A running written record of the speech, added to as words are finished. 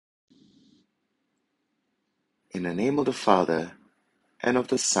In the name of the Father, and of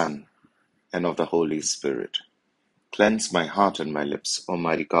the Son, and of the Holy Spirit. Cleanse my heart and my lips,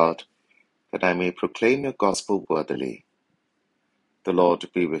 Almighty God, that I may proclaim your gospel worthily. The Lord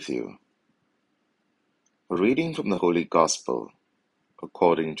be with you. A reading from the Holy Gospel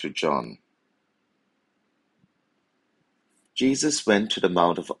according to John. Jesus went to the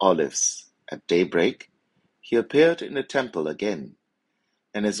Mount of Olives. At daybreak, he appeared in the temple again,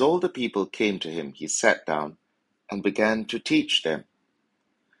 and as all the people came to him, he sat down and began to teach them.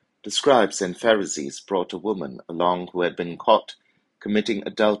 The scribes and Pharisees brought a woman along who had been caught committing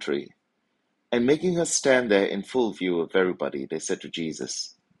adultery, and making her stand there in full view of everybody, they said to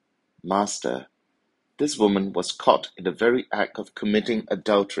Jesus, "Master, this woman was caught in the very act of committing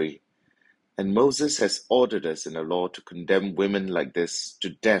adultery, and Moses has ordered us in the law to condemn women like this to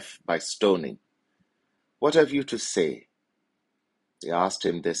death by stoning. What have you to say?" They asked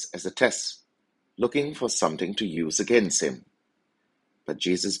him this as a test, looking for something to use against him. But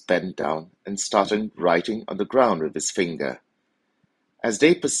Jesus bent down and started writing on the ground with his finger. As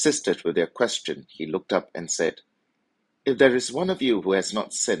they persisted with their question, he looked up and said, "If there is one of you who has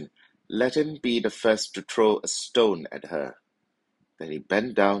not sinned, let him be the first to throw a stone at her." Then he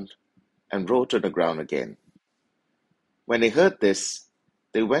bent down and wrote on the ground again. When they heard this,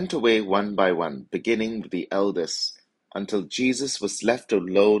 they went away one by one, beginning with the eldest, until Jesus was left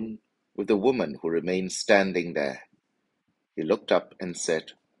alone with the woman who remained standing there. He looked up and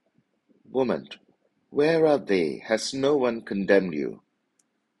said, "Woman, where are they? Has no one condemned you?"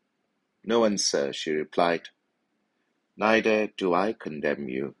 "No one, sir," she replied. "Neither do I condemn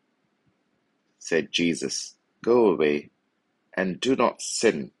you," said Jesus. "Go away and do not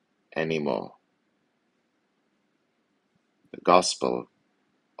sin any more." The Gospel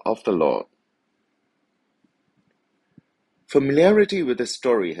of the Lord. Familiarity with the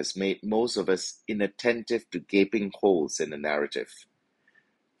story has made most of us inattentive to gaping holes in the narrative.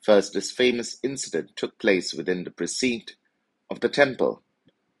 First, this famous incident took place within the precinct of the temple,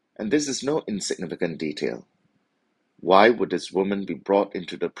 and this is no insignificant detail. Why would this woman be brought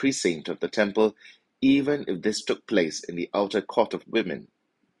into the precinct of the temple even if this took place in the outer court of women?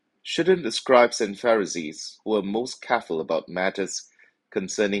 Shouldn't the scribes and Pharisees, who were most careful about matters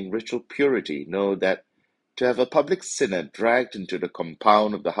concerning ritual purity, know that to have a public sinner dragged into the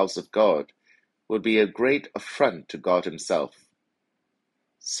compound of the house of God would be a great affront to God himself?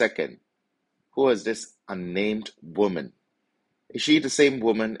 Second, who is this unnamed woman? Is she the same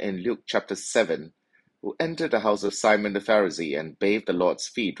woman in Luke chapter 7 who entered the house of Simon the Pharisee and bathed the Lord's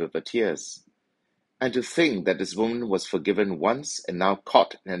feet with her tears? And to think that this woman was forgiven once and now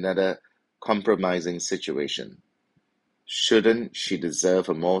caught in another compromising situation. Shouldn't she deserve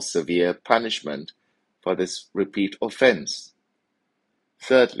a more severe punishment for this repeat offense?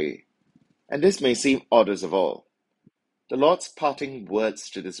 Thirdly, and this may seem oddest of all, the Lord's parting words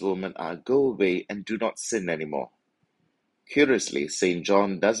to this woman are, "Go away and do not sin anymore." Curiously, St.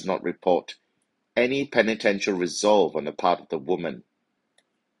 John does not report any penitential resolve on the part of the woman.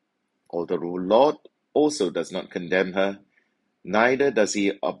 Although the Lord also does not condemn her, neither does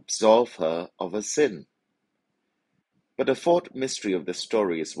he absolve her of her sin. But the fourth mystery of the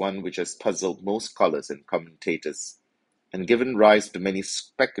story is one which has puzzled most scholars and commentators, and given rise to many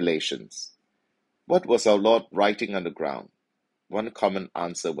speculations. What was our Lord writing on the ground? One common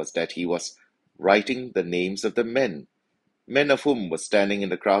answer was that he was writing the names of the men of whom were standing in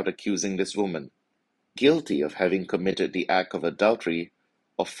the crowd accusing this woman, guilty of having committed the act of adultery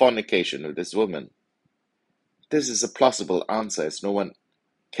or fornication with this woman. This is a plausible answer, as no one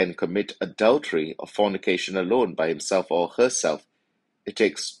can commit adultery or fornication alone by himself or herself. It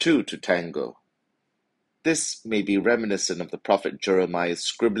takes two to tango. This may be reminiscent of the prophet Jeremiah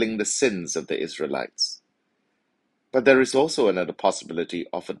scribbling the sins of the Israelites. But there is also another possibility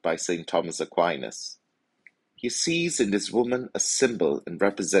offered by St. Thomas Aquinas. He sees in this woman a symbol and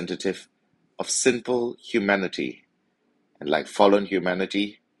representative of sinful humanity, and like fallen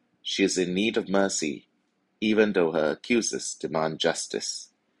humanity, she is in need of mercy, even though her accusers demand justice.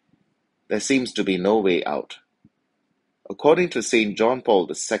 There seems to be no way out. According to St. John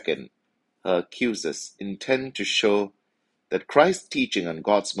Paul II, her accusers intend to show that Christ's teaching on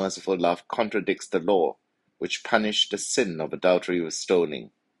God's merciful love contradicts the law, which punished the sin of adultery with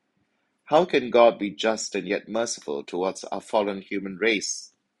stoning. How can God be just and yet merciful towards our fallen human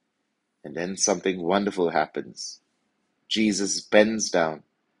race? And then something wonderful happens. Jesus bends down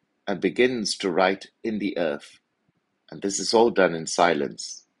and begins to write in the earth, and this is all done in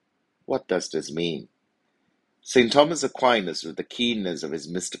silence. What does this mean? St. Thomas Aquinas, with the keenness of his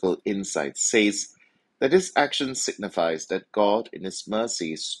mystical insight, says that this action signifies that God, in his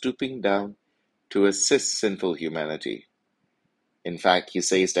mercy, is stooping down to assist sinful humanity. In fact, he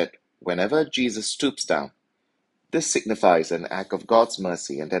says that whenever Jesus stoops down, this signifies an act of God's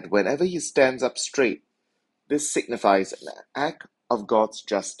mercy, and that whenever he stands up straight, this signifies an act of God's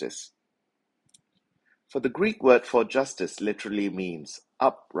justice. For the Greek word for justice literally means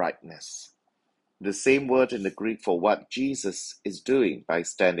uprightness, the same word in the Greek for what Jesus is doing by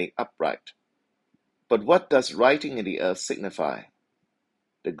standing upright. But what does writing in the earth signify?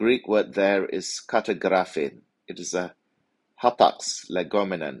 The Greek word there is katagraphin. It is a hapax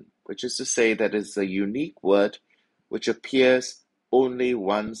legomenon, which is to say that it is a unique word which appears only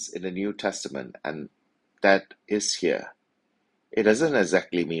once in the New Testament, and that is here. It doesn't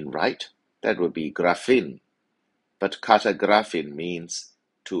exactly mean write, that would be graphin, but katagraphin means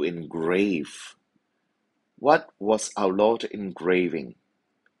to engrave. What was our Lord engraving?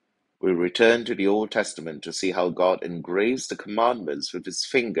 We return to the Old Testament to see how God engraves the commandments with his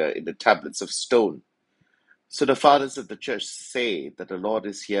finger in the tablets of stone. So the fathers of the church say that the Lord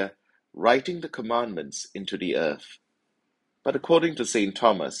is here writing the commandments into the earth. But according to St.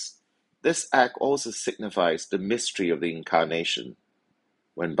 Thomas, this act also signifies the mystery of the Incarnation,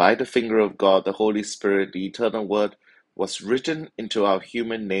 when by the finger of God the Holy Spirit, the eternal Word, was written into our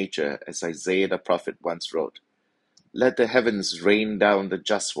human nature, as Isaiah the prophet once wrote, "Let the heavens rain down the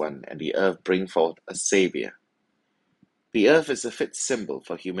just one, and the earth bring forth a Saviour." The earth is a fit symbol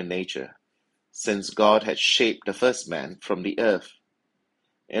for human nature, since God had shaped the first man from the earth.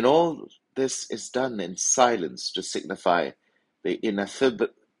 And all this is done in silence to signify the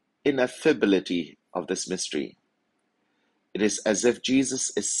ineffability of this mystery. It is as if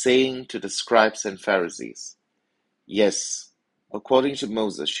Jesus is saying to the scribes and Pharisees, "Yes, according to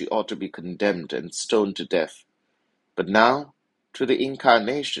Moses, she ought to be condemned and stoned to death. But now, through the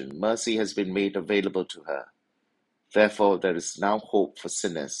Incarnation, mercy has been made available to her. Therefore, there is now hope for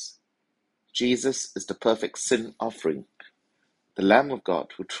sinners. Jesus is the perfect sin offering, the Lamb of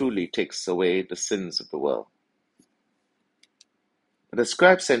God who truly takes away the sins of the world." But the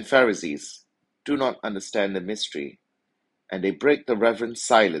scribes and Pharisees do not understand the mystery, and they break the reverent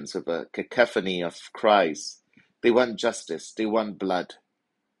silence with a cacophony of cries. They want justice, they want blood.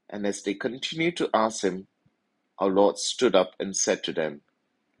 And as they continue to ask him, our Lord stood up and said to them,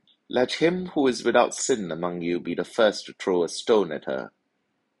 "Let him who is without sin among you be the first to throw a stone at her."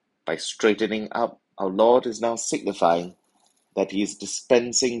 By straightening up, our Lord is now signifying that he is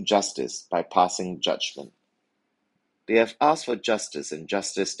dispensing justice by passing judgment. They have asked for justice, and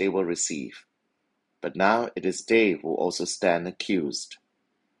justice they will receive. But now it is they who also stand accused.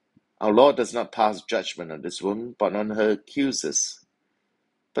 Our Lord does not pass judgment on this woman, but on her accusers.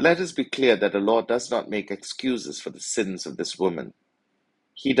 But let us be clear that the Lord does not make excuses for the sins of this woman.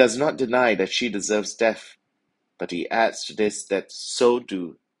 He does not deny that she deserves death, but he adds to this that so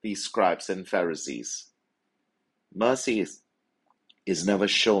do these scribes and Pharisees. Mercy is never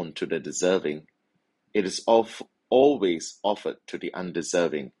shown to the deserving. It is always offered to the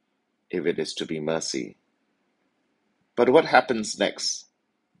undeserving, if it is to be mercy. But what happens next?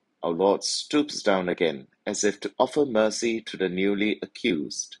 Our Lord stoops down again, as if to offer mercy to the newly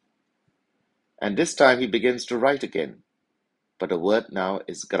accused. And this time he begins to write again, but the word now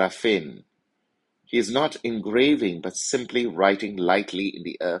is graphin. He is not engraving, but simply writing lightly in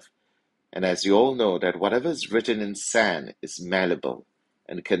the earth, and as you all know, that whatever is written in sand is malleable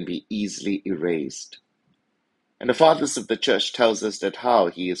and can be easily erased. And the fathers of the church tells us that how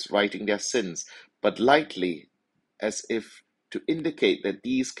he is writing their sins, but lightly, as if to indicate that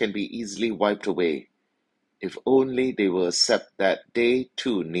these can be easily wiped away, if only they will accept that they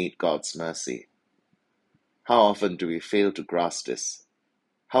too need God's mercy. How often do we fail to grasp this?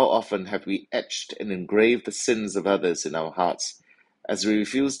 How often have we etched and engraved the sins of others in our hearts, as we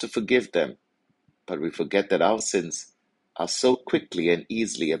refuse to forgive them, but we forget that our sins are so quickly and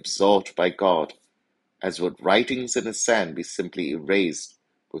easily absorbed by God, as would writings in the sand be simply erased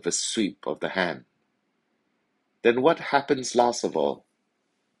with a sweep of the hand. Then what happens last of all?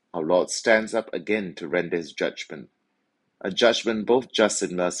 Our Lord stands up again to render his judgment, a judgment both just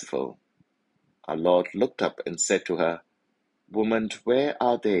and merciful. Our Lord looked up and said to her, "Woman, where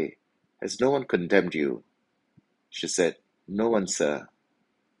are they? Has no one condemned you?" She said, "No one, sir."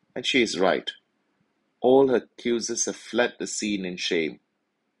 And she is right. All her accusers have fled the scene in shame.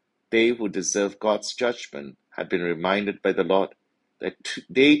 They who deserve God's judgment had been reminded by the Lord that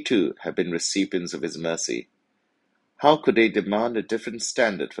they too have been recipients of his mercy. How could they demand a different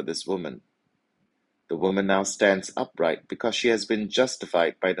standard for this woman? The woman now stands upright because she has been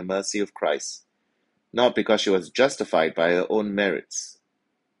justified by the mercy of Christ, not because she was justified by her own merits.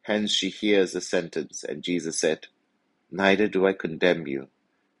 Hence she hears the sentence, and Jesus said, "Neither do I condemn you.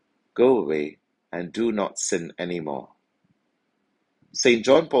 Go away and do not sin anymore. St.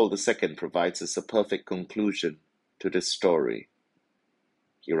 John Paul II provides us a perfect conclusion to this story.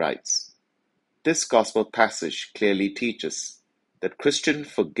 He writes, "This gospel passage clearly teaches that Christian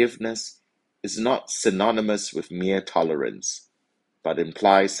forgiveness is not synonymous with mere tolerance, but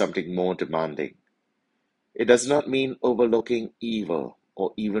implies something more demanding. It does not mean overlooking evil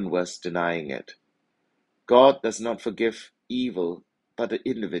or even worse, denying it. God does not forgive evil but the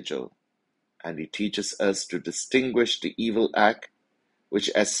individual, and He teaches us to distinguish the evil act, which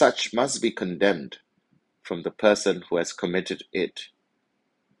as such must be condemned, from the person who has committed it,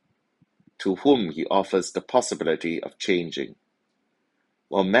 to whom He offers the possibility of changing.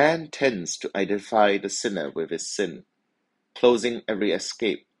 While man tends to identify the sinner with his sin, closing every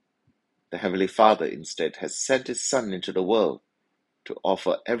escape, the Heavenly Father instead has sent His Son into the world to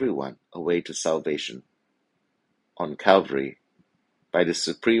offer everyone a way to salvation. On Calvary, by the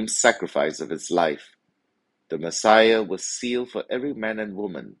supreme sacrifice of His life, the Messiah will seal for every man and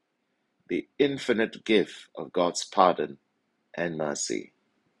woman the infinite gift of God's pardon and mercy.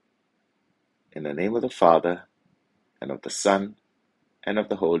 In the name of the Father, and of the Son, and of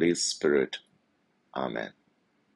the Holy Spirit. Amen.